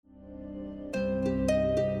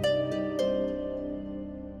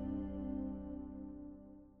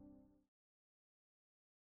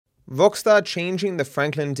Rockstar changing the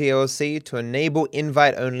Franklin DLC to enable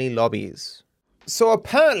invite-only lobbies. So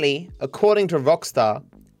apparently, according to Rockstar,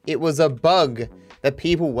 it was a bug that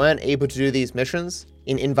people weren't able to do these missions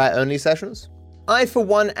in invite-only sessions. I, for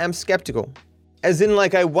one, am skeptical. As in,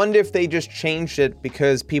 like, I wonder if they just changed it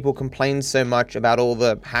because people complained so much about all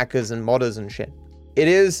the hackers and modders and shit. It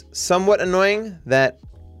is somewhat annoying that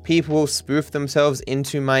people will spoof themselves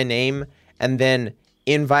into my name and then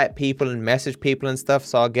invite people and message people and stuff,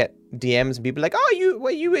 so I'll get DMs and people like, oh,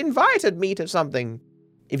 you invited me to something.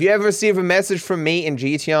 If you ever receive a message from me in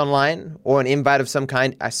GTA Online or an invite of some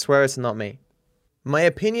kind, I swear it's not me. My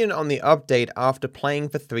opinion on the update after playing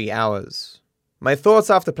for 3 hours. My thoughts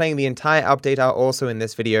after playing the entire update are also in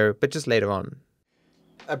this video, but just later on.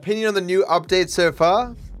 Opinion on the new update so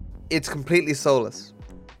far? It's completely soulless.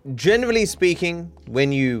 Generally speaking,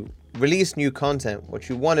 when you release new content, what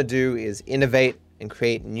you want to do is innovate and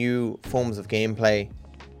create new forms of gameplay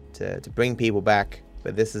to bring people back.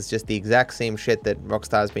 But this is just the exact same shit that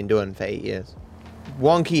Rockstar's been doing for 8 years.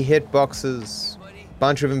 Wonky hitboxes,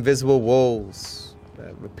 bunch of invisible walls,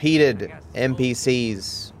 repeated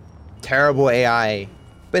NPCs, terrible AI.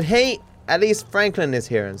 But hey, at least Franklin is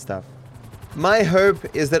here and stuff. My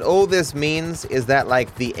hope is that all this means is that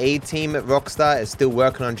like the A team at Rockstar is still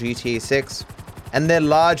working on GTA 6, and they're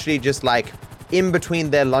largely just like in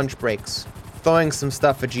between their lunch breaks, throwing some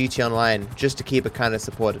stuff for GTA Online just to keep it kind of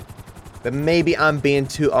supported. But maybe I'm being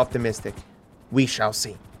too optimistic. We shall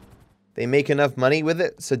see. They make enough money with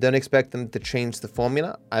it, so don't expect them to change the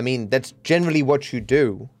formula. I mean, that's generally what you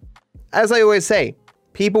do. As I always say,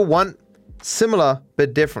 people want similar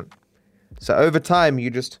but different. So over time,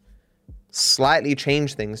 you just slightly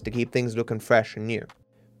change things to keep things looking fresh and new.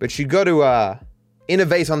 But you got to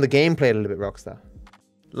innovate on the gameplay a little bit, Rockstar.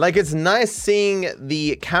 Like, it's nice seeing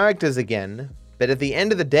the characters again, but at the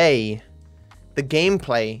end of the day, the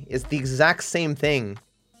gameplay is the exact same thing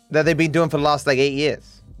that they've been doing for the last like 8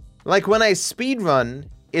 years. Like when I speedrun,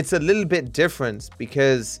 it's a little bit different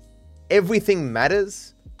because everything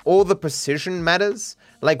matters. All the precision matters.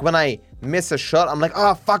 Like when I miss a shot, I'm like,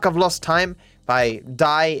 oh fuck, I've lost time. If I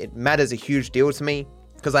die, it matters a huge deal to me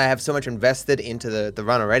because I have so much invested into the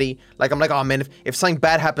run already. Like I'm like, oh man, if something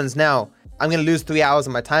bad happens now, I'm going to lose 3 hours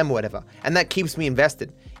of my time or whatever. And that keeps me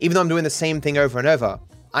invested. Even though I'm doing the same thing over and over,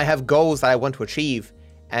 I have goals that I want to achieve,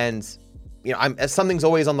 and you know, something's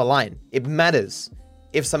always on the line. It matters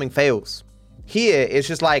if something fails. Here, it's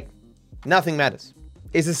just like nothing matters.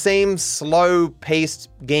 It's the same slow-paced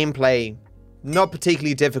gameplay, not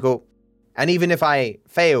particularly difficult, and even if I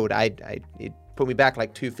failed, it put me back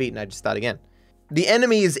like 2 feet and I just start again. The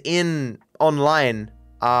enemies in online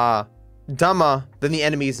are dumber than the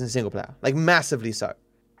enemies in single player, like massively so.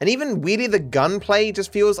 And even weirdly, the gunplay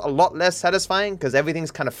just feels a lot less satisfying because everything's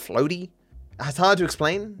kind of floaty. It's hard to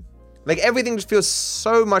explain. Like everything just feels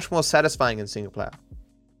so much more satisfying in single player.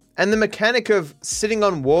 And the mechanic of sitting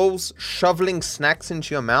on walls, shoveling snacks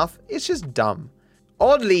into your mouth, it's just dumb.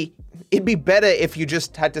 Oddly, it'd be better if you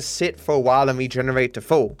just had to sit for a while and regenerate to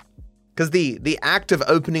full. Because the act of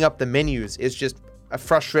opening up the menus is just a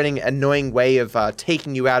frustrating, annoying way of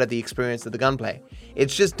taking you out of the experience of the gunplay.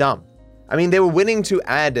 It's just dumb. I mean, they were willing to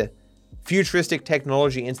add futuristic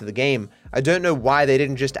technology into the game. I don't know why they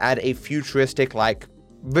didn't just add a futuristic, like,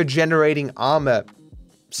 regenerating armor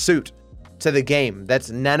suit to the game that's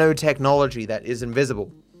nanotechnology that is invisible.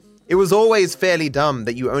 It was always fairly dumb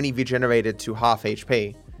that you only regenerated to half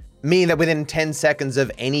HP, meaning that within 10 seconds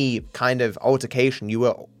of any kind of altercation, you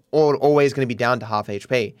were always going to be down to half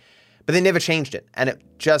HP. But they never changed it, and it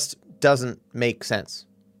just doesn't make sense.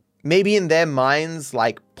 Maybe in their minds,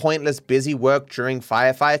 like, pointless busy work during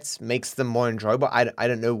firefights makes them more enjoyable. I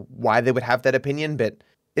don't know why they would have that opinion, but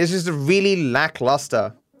it's just a really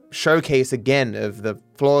lackluster showcase again of the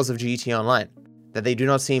flaws of GTA Online that they do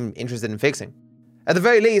not seem interested in fixing. At the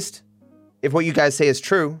very least, if what you guys say is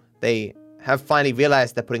true, they have finally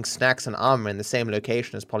realized that putting snacks and armor in the same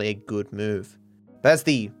location is probably a good move. That's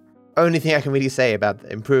the only thing I can really say about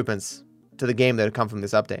the improvements to the game that have come from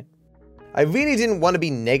this update. I really didn't want to be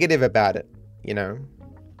negative about it, you know.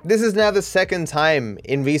 This is now the second time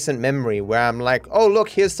in recent memory where I'm like, oh look,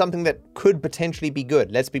 here's something that could potentially be good.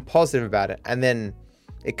 Let's be positive about it. And then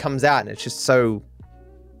it comes out and it's just so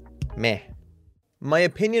meh. My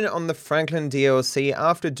opinion on the Franklin DLC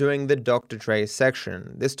after doing the Dr. Dre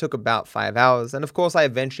section. This took about 5 hours, and of course I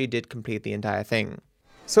eventually did complete the entire thing.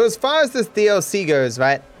 So as far as this DLC goes,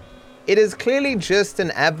 right, it is clearly just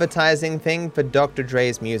an advertising thing for Dr.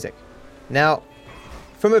 Dre's music. Now,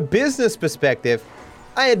 from a business perspective,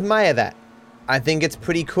 I admire that. I think it's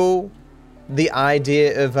pretty cool. The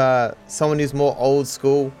idea of someone who's more old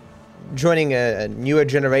school joining a newer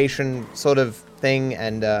generation sort of thing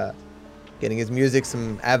and getting his music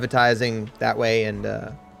some advertising that way and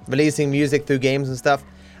releasing music through games and stuff.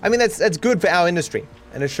 I mean, that's good for our industry,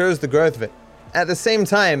 and it shows the growth of it. At the same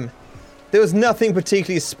time, there was nothing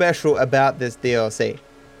particularly special about this DLC.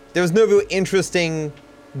 There was no real interesting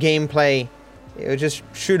gameplay. It would just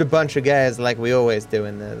shoot a bunch of guys like we always do,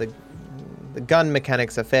 and the gun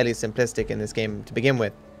mechanics are fairly simplistic in this game to begin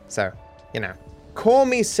with. So, you know. Call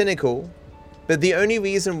me cynical, but the only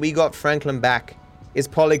reason we got Franklin back is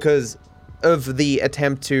probably because of the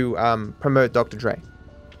attempt to promote Dr. Dre.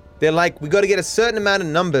 They're like, we got to get a certain amount of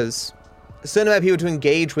numbers, a certain amount of people to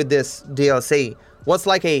engage with this DLC. What's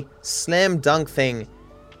like a slam dunk thing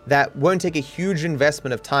that won't take a huge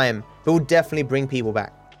investment of time, but will definitely bring people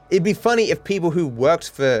back. It'd be funny if people who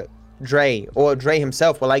worked for Dre or Dre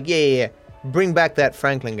himself were like, yeah, bring back that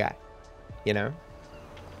Franklin guy, you know?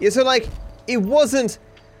 Yeah, so like, it wasn't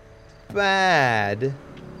bad.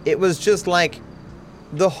 It was just like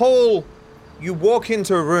the whole, you walk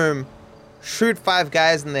into a room, shoot 5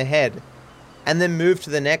 guys in the head, and then move to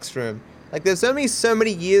the next room. Like, there's only so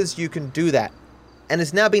many years you can do that. And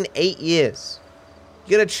it's now been 8 years.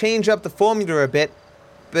 You gotta change up the formula a bit,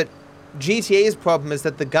 but GTA's problem is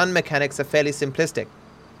that the gun mechanics are fairly simplistic.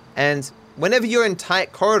 And whenever you're in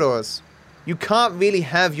tight corridors, you can't really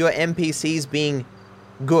have your NPCs being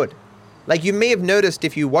good. Like, you may have noticed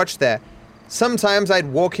if you watch there, sometimes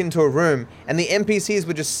I'd walk into a room and the NPCs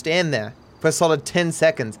would just stand there for a solid 10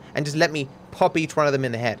 seconds and just let me pop each one of them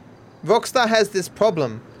in the head. Rockstar has this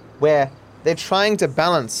problem where they're trying to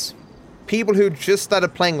balance people who just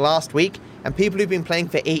started playing last week and people who've been playing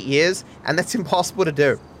for 8 years, and that's impossible to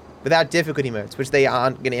do without difficulty modes, which they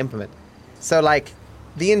aren't going to implement. So like,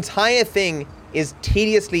 the entire thing is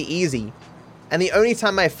tediously easy, and the only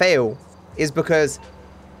time I fail is because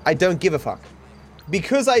I don't give a fuck.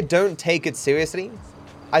 Because I don't take it seriously,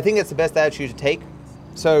 I think it's the best attitude to take.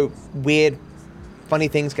 So weird, funny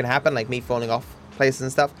things can happen, like me falling off places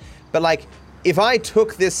and stuff. But like, if I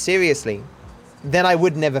took this seriously, then I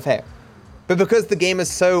would never fail. But because the game is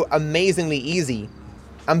so amazingly easy,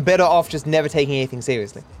 I'm better off just never taking anything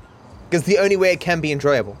seriously. Because the only way it can be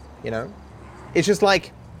enjoyable, you know? It's just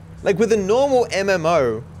like with a normal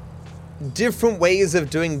MMO, different ways of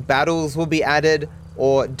doing battles will be added,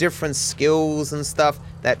 or different skills and stuff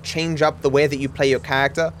that change up the way that you play your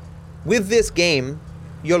character. With this game,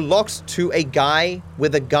 you're locked to a guy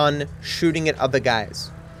with a gun shooting at other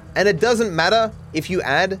guys. And it doesn't matter if you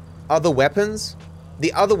add other weapons.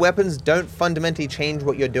 The other weapons don't fundamentally change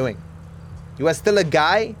what you're doing. You are still a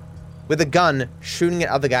guy with a gun shooting at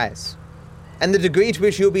other guys. And the degree to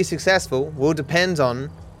which you'll be successful will depend on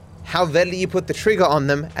how readily you put the trigger on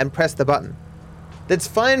them and press the button. That's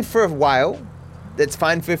fine for a while. That's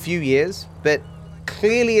fine for a few years, but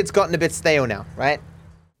clearly it's gotten a bit stale now, right?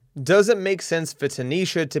 Does it make sense for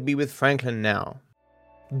Tanisha to be with Franklin now?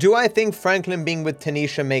 Do I think Franklin being with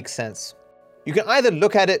Tanisha makes sense? You can either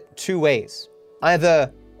look at it 2 ways.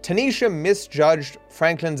 Either Tanisha misjudged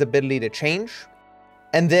Franklin's ability to change,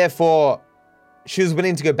 and therefore she was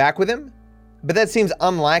willing to go back with him, but that seems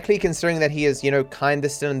unlikely considering that he is, you know, kind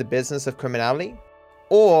of still in the business of criminality.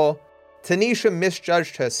 Or Tanisha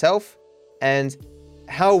misjudged herself and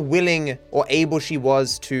how willing or able she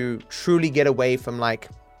was to truly get away from like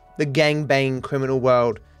the gangbang criminal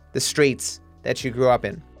world, the streets that she grew up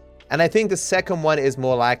in. And I think the second one is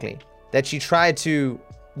more likely, that she tried to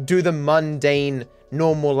do the mundane,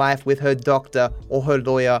 normal life with her doctor or her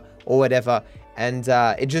lawyer or whatever, and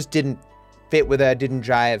it just didn't fit with her, didn't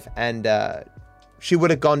jive, and she would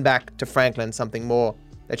have gone back to Franklin, something more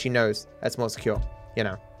that she knows that's more secure, you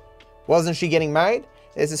know. Wasn't she getting married?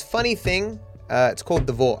 There's this funny thing, it's called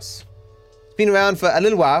divorce. It's been around for a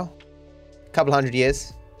little while, a couple 100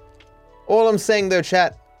 years. All I'm saying though,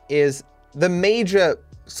 chat, is the major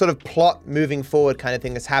sort of plot moving forward kind of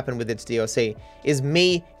thing that's happened with its DLC is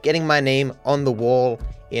me getting my name on the wall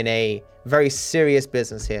in a very serious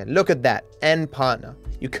business here. Look at that, and partner.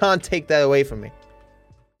 You can't take that away from me.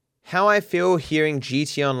 How I feel hearing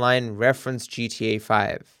GTA Online reference GTA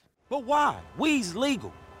 5. But why? Weed's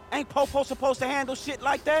legal. Ain't Popo supposed to handle shit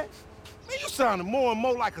like that? Man, you sounding more and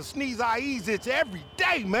more like a sneeze I ease itch every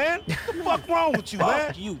day, man. What the fuck wrong with you, man?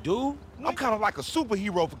 Fuck you, dude. I'm kind of like a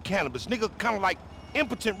superhero for cannabis, nigga. Kind of like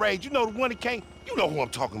Impotent Rage. You know the one that can't... You know who I'm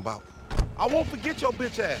talking about. I won't forget your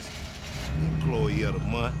bitch ass. Employee of the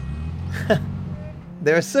month.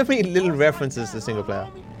 There are so many little references to single player.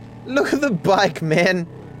 Look at the bike, man.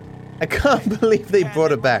 I can't believe they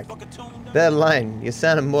brought it back. That line, you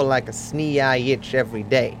sounded more like a snee-eye itch every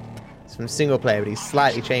day. It's from single player, but he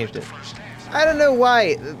slightly changed it. I don't know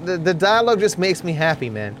why. The dialogue just makes me happy,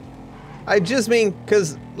 man. I just mean,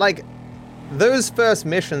 because, like, those first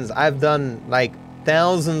missions I've done, like,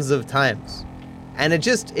 thousands of times. And it's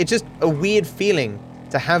just a weird feeling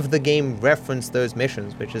to have the game reference those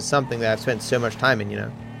missions, which is something that I've spent so much time in, you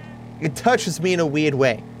know? It touches me in a weird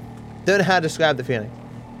way. Don't know how to describe the feeling.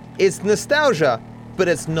 It's nostalgia, but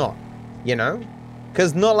it's not, you know?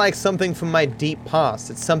 Because not like something from my deep past,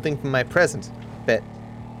 it's something from my present. But,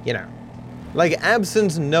 you know. Like,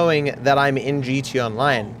 absent knowing that I'm in GT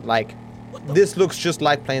Online, like, this looks just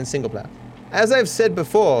like playing single player. As I've said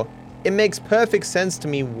before, it makes perfect sense to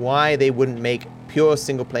me why they wouldn't make pure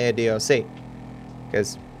single player DLC.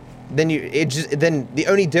 Because then the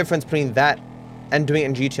only difference between that and doing it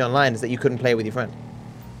in GT Online is that you couldn't play with your friend.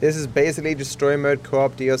 This is basically just story mode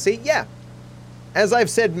co-op DLC? Yeah. As I've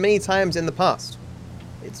said many times in the past,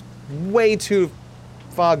 it's way too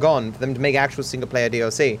far gone for them to make actual single player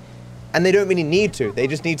DLC. And they don't really need to. They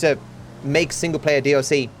just need to make single player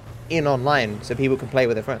DLC in online so people can play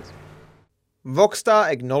with their friends. Rockstar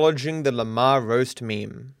acknowledging the Lamar roast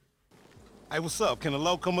meme. Hey, what's up? Can a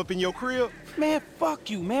low come up in your crib? Man, fuck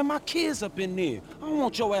you, man. My kids up in there. I don't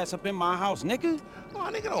want your ass up in my house, nigga.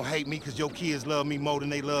 Oh, nigga, don't hate me because your kids love me more than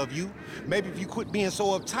they love you. Maybe if you quit being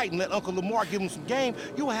so uptight and let Uncle Lamar give them some game,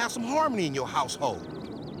 you'll have some harmony in your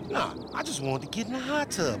household. Nah, I just wanted to get in the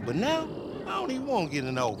hot tub, but now, I don't even want to get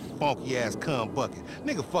in no funky-ass cum bucket.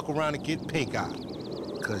 Nigga, fuck around and get pink eye.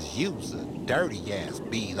 Because you's a dirty-ass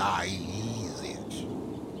B-I-E-Z.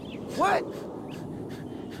 What?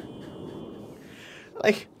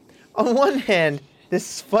 Like, on one hand, this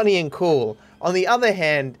is funny and cool. On the other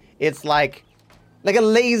hand, it's like a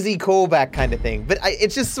lazy callback kind of thing. But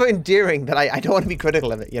it's just so endearing that I don't want to be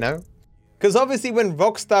critical of it, you know? Because obviously when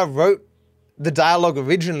Rockstar wrote the dialogue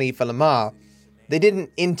originally for Lamar, they didn't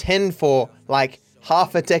intend for, like,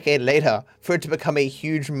 half a decade later for it to become a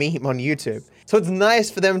huge meme on YouTube. So it's nice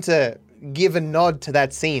for them to give a nod to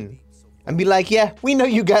that scene and be like, yeah, we know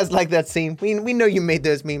you guys like that scene. We know you made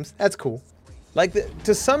those memes. That's cool. Like,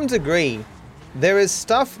 to some degree, there is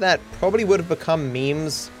stuff that probably would have become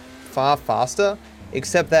memes far faster,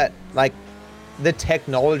 except that, like, the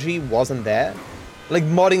technology wasn't there. Like,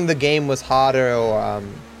 modding the game was harder, or,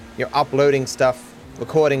 uploading stuff,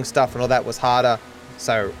 recording stuff and all that was harder.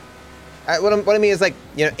 So, what I mean is, like,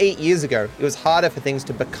 8 years ago, it was harder for things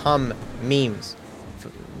to become memes,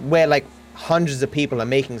 where, like, hundreds of people are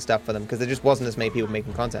making stuff for them, because there just wasn't as many people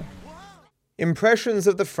making content. Impressions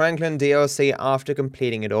of the Franklin DLC after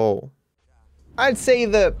completing it all. I'd say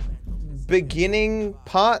the beginning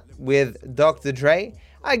part with Dr. Dre,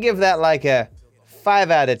 I give that like a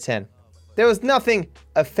 5 out of 10. There was nothing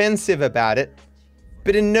offensive about it,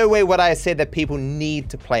 but in no way would I say that people need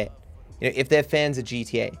to play it, if they're fans of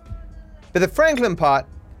GTA. But the Franklin part,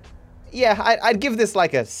 yeah, I'd give this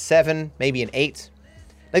like a 7, maybe an 8.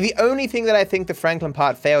 Like, the only thing that I think the Franklin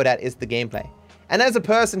part failed at is the gameplay. And as a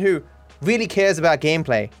person who really cares about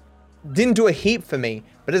gameplay, didn't do a heap for me,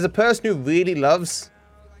 but as a person who really loves,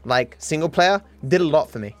 like, single player, did a lot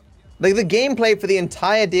for me. Like, the gameplay for the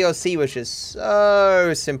entire DLC was just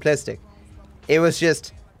so simplistic. It was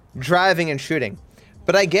just driving and shooting.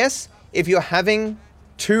 But I guess if you're having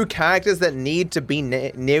two characters that need to be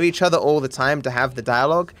near each other all the time to have the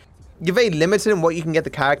dialogue, you're very limited in what you can get the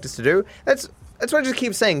characters to do. That's what I just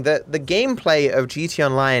keep saying. The gameplay of GT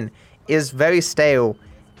Online is very stale,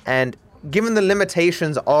 and given the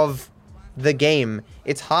limitations of the game,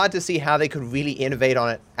 it's hard to see how they could really innovate on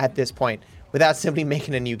it at this point without simply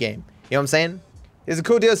making a new game. You know what I'm saying? It's a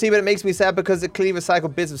cool DLC, but it makes me sad because it clearly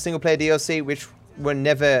recycled bits of single-player DLC, which we're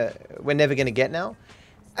never going to get now.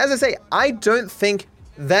 As I say, I don't think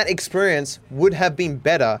that experience would have been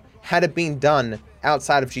better had it been done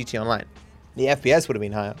outside of GT Online. The FPS would have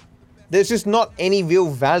been higher. There's just not any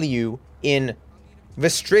real value in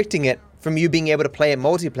restricting it from you being able to play it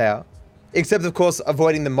multiplayer, except, of course,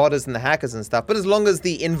 avoiding the modders and the hackers and stuff. But as long as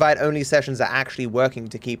the invite-only sessions are actually working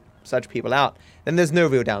to keep such people out, then there's no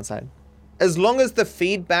real downside. As long as the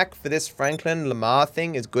feedback for this Franklin Lamar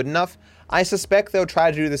thing is good enough, I suspect they'll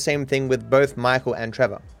try to do the same thing with both Michael and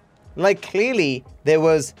Trevor. Like, clearly, there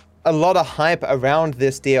was a lot of hype around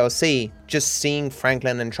this DLC, just seeing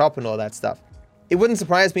Franklin and Chop and all that stuff. It wouldn't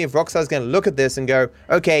surprise me if Rockstar's going to look at this and go,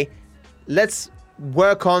 okay, let's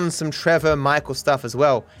work on some Trevor, Michael stuff as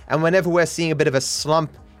well. And whenever we're seeing a bit of a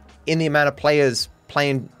slump in the amount of players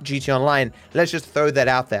playing GT Online, let's just throw that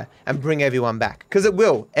out there and bring everyone back. Because it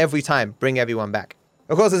will, every time, bring everyone back.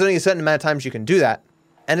 Of course, there's only a certain amount of times you can do that.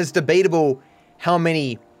 And it's debatable how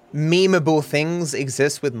many memeable things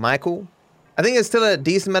exist with Michael. I think there's still a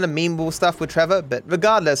decent amount of memeable stuff with Trevor, but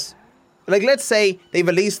regardless, like, let's say they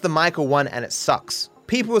release the Michael one and it sucks.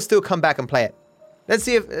 People will still come back and play it. Let's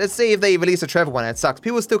see if they release a Trevor one and it sucks.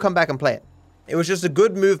 People will still come back and play it. It was just a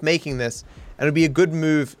good move making this, and it'll be a good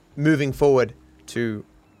move moving forward to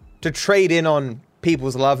trade in on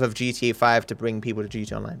people's love of GTA 5 to bring people to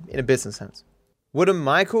GTA Online in a business sense. Would a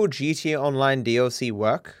Michael GTA Online DLC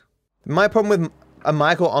work? My problem with a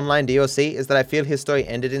Michael Online DLC is that I feel his story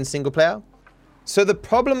ended in single player. So the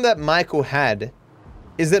problem that Michael had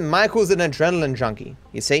is that Michael's an adrenaline junkie,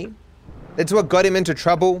 you see? It's what got him into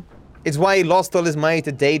trouble. It's why he lost all his money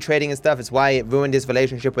to day trading and stuff. It's why it ruined his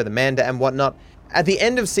relationship with Amanda and whatnot. At the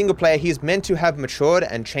end of single player, he's meant to have matured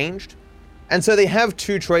and changed. And so they have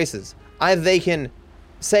two choices. Either they can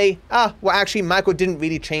say, well, actually, Michael didn't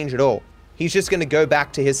really change at all. He's just going to go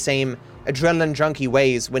back to his same adrenaline junkie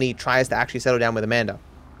ways when he tries to actually settle down with Amanda.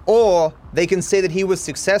 Or they can say that he was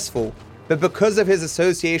successful, but because of his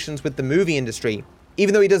associations with the movie industry,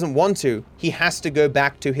 even though he doesn't want to, he has to go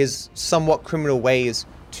back to his somewhat criminal ways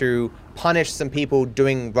to punish some people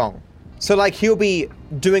doing wrong. So like he'll be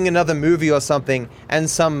doing another movie or something and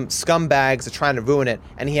some scumbags are trying to ruin it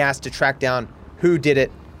and he has to track down who did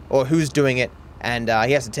it or who's doing it and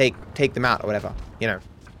he has to take them out or whatever, you know.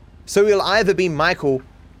 So he'll either be Michael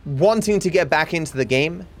wanting to get back into the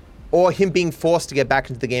game or him being forced to get back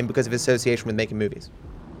into the game because of his association with making movies.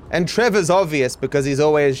 And Trevor's obvious because he's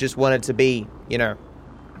always just wanted to be, you know,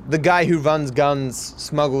 the guy who runs guns,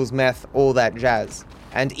 smuggles meth, all that jazz.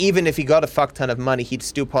 And even if he got a fuck ton of money, he'd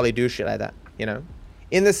still probably do shit like that, you know?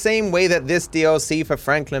 In the same way that this DLC for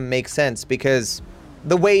Franklin makes sense, because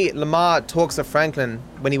the way Lamar talks to Franklin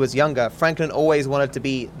when he was younger, Franklin always wanted to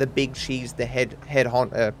be the big cheese, the head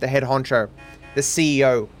honcho, the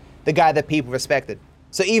CEO, the guy that people respected.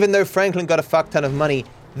 So even though Franklin got a fuck ton of money,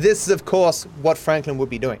 this is of course what Franklin would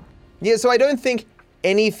be doing. Yeah, so I don't think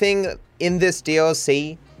anything in this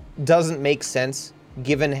DLC doesn't make sense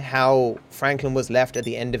given how Franklin was left at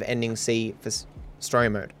the end of Ending C for story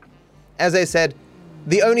mode. As I said,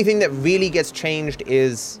 the only thing that really gets changed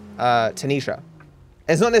is Tanisha.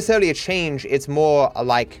 It's not necessarily a change, it's more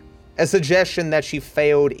like a suggestion that she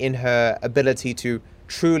failed in her ability to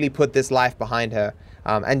truly put this life behind her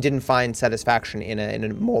and didn't find satisfaction in a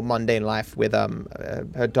more mundane life with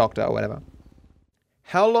her doctor or whatever.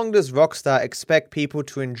 How long does Rockstar expect people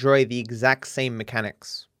to enjoy the exact same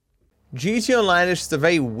mechanics? GTA Online is just a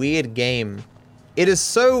very weird game. It is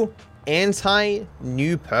so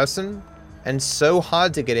anti-new person and so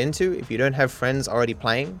hard to get into if you don't have friends already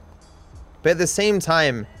playing. But at the same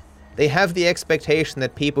time, they have the expectation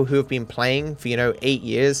that people who have been playing for, 8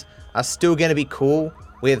 years are still going to be cool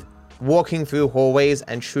with walking through hallways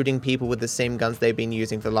and shooting people with the same guns they've been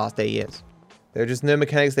using for the last 8 years. There are just no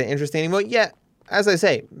mechanics that are interesting anymore. Yeah, as I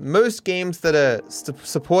say, most games that are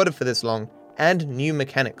supported for this long and new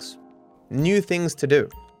mechanics. New things to do.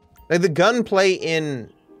 Like the gunplay in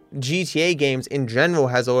GTA games in general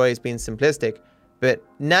has always been simplistic, but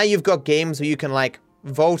now you've got games where you can like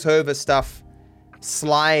vault over stuff,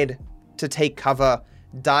 slide to take cover,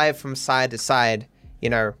 dive from side to side,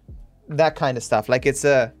 that kind of stuff. Like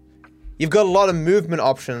you've got a lot of movement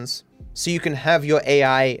options so you can have your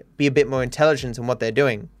AI be a bit more intelligent in what they're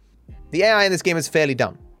doing. The AI in this game is fairly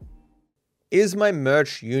dumb. Is my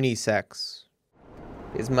merch unisex?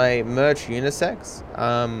 Is my merch unisex?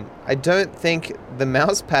 I don't think the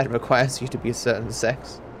mouse pad requires you to be a certain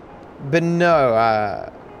sex. But no,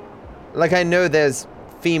 I know there's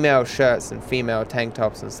female shirts and female tank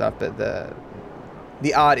tops and stuff, but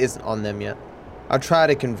the art isn't on them yet. I'll try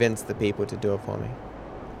to convince the people to do it for me.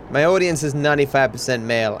 My audience is 95%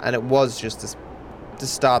 male, and it was just to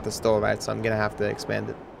start the store, right? So I'm gonna have to expand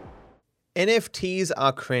it. NFTs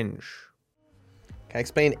are cringe. Can I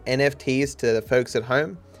explain NFTs to the folks at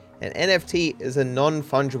home? An NFT is a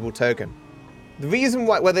non-fungible token. The reason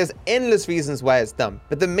why, well, there's endless reasons why it's dumb,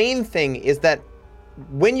 but the main thing is that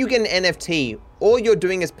when you get an NFT, all you're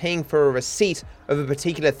doing is paying for a receipt of a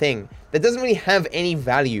particular thing that doesn't really have any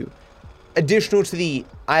value additional to the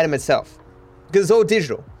item itself, because it's all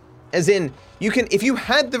digital. As in, if you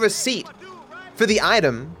had the receipt for the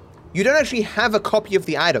item, you don't actually have a copy of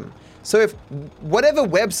the item. So if whatever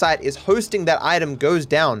website is hosting that item goes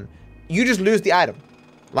down, you just lose the item.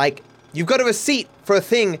 Like, you've got a receipt for a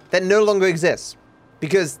thing that no longer exists.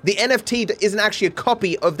 Because the NFT isn't actually a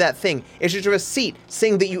copy of that thing. It's just a receipt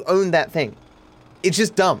saying that you own that thing. It's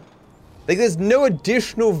just dumb. Like, there's no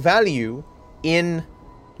additional value in,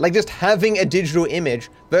 just having a digital image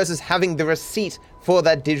versus having the receipt for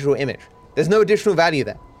that digital image. There's no additional value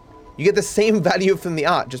there. You get the same value from the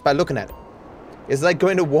art just by looking at it. It's like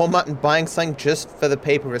going to Walmart and buying something just for the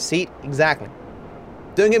paper receipt. Exactly.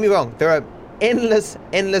 Don't get me wrong. There are endless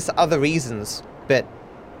other reasons, but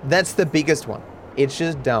that's the biggest one. It's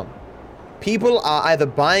just dumb. People are either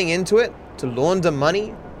buying into it to launder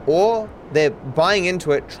money, or they're buying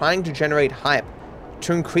into it trying to generate hype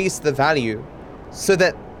to increase the value so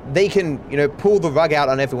that they can, you know, pull the rug out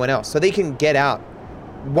on everyone else, so they can get out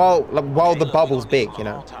while the bubble's big, you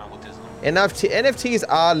know. NFTs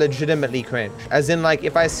are legitimately cringe. As in, like,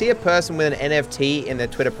 if I see a person with an NFT in their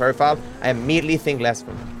Twitter profile, I immediately think less of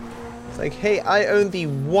them. It's like, hey, I own the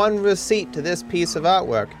one receipt to this piece of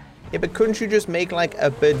artwork. Yeah, but couldn't you just make like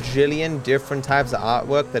a bajillion different types of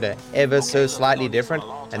artwork that are ever so slightly different,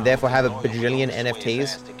 and therefore have a bajillion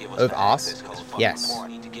NFTs of us? Yes.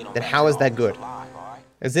 Then how is that good?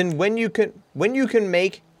 As in, when you can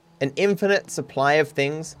make an infinite supply of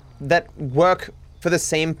things that work for the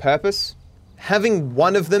same purpose, having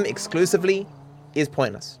one of them exclusively is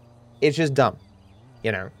pointless. It's just dumb,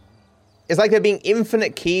 you know? It's like there being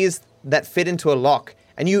infinite keys that fit into a lock,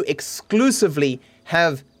 and you exclusively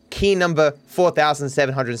have key number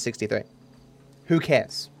 4763. Who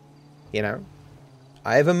cares? You know?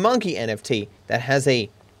 I have a monkey NFT that has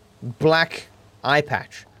a black eye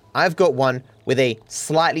patch. I've got one with a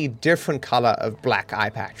slightly different color of black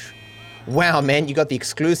eye patch. Wow, man, you got the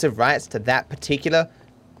exclusive rights to that particular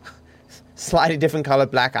slightly different color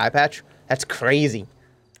black eye patch? That's crazy.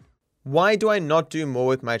 Why do I not do more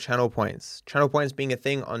with my channel points? Channel points being a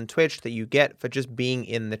thing on Twitch that you get for just being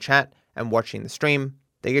in the chat and watching the stream.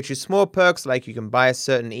 They get you small perks like you can buy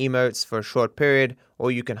certain emotes for a short period,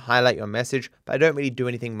 or you can highlight your message, but I don't really do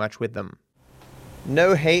anything much with them.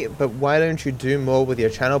 No hate, but why don't you do more with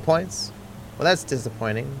your channel points? Well, that's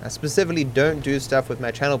disappointing. I specifically don't do stuff with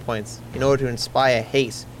my channel points in order to inspire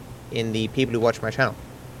hate in the people who watch my channel.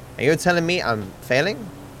 And you're telling me I'm failing?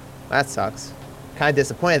 That sucks. Kinda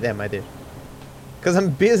disappointed there, my dude. Because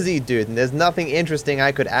I'm busy, dude, and there's nothing interesting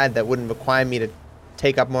I could add that wouldn't require me to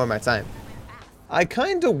take up more of my time. I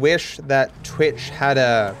kinda wish that Twitch had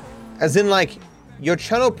as in like, your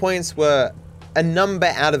channel points were a number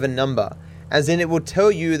out of a number. As in, it will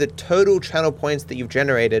tell you the total channel points that you've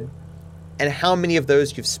generated and how many of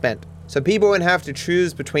those you've spent. So people won't have to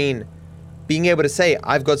choose between being able to say,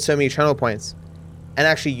 I've got so many channel points, and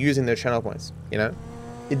actually using those channel points, you know?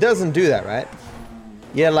 It doesn't do that, right?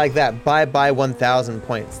 Yeah, like that, buy 1,000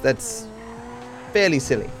 points. That's fairly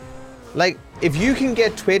silly. Like, if you can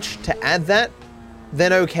get Twitch to add that,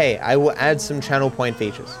 then okay, I will add some channel point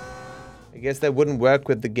features. I guess that wouldn't work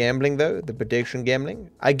with the gambling though, the prediction gambling.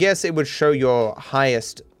 I guess it would show your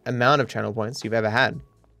highest amount of channel points you've ever had.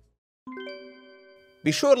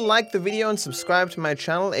 Be sure to like the video and subscribe to my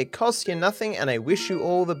channel. It costs you nothing, and I wish you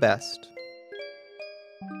all the best.